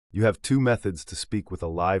You have two methods to speak with a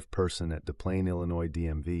live person at Des Plaines Illinois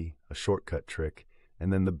DMV, a shortcut trick,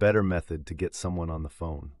 and then the better method to get someone on the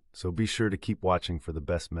phone. So be sure to keep watching for the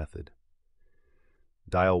best method.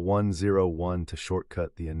 Dial 101 to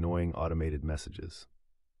shortcut the annoying automated messages.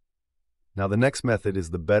 Now the next method is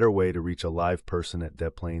the better way to reach a live person at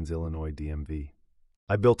Des Plaines Illinois DMV.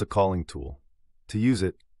 I built a calling tool. To use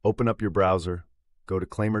it, open up your browser, go to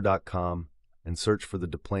Claimyr.com, and search for the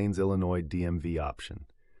Des Plaines Illinois DMV option.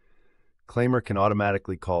 Claimyr can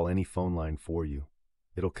automatically call any phone line for you.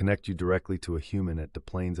 It'll connect you directly to a human at Des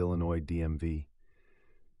Plaines Illinois DMV.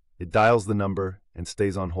 It dials the number and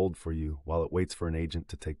stays on hold for you while it waits for an agent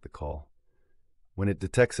to take the call. When it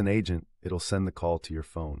detects an agent, it'll send the call to your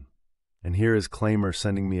phone. And here is Claimyr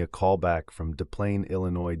sending me a call back from Des Plaines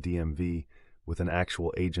Illinois DMV with an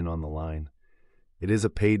actual agent on the line. It is a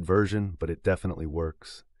paid version, but it definitely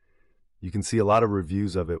works. You can see a lot of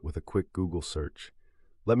reviews of it with a quick Google search.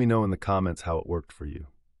 Let me know in the comments how it worked for you.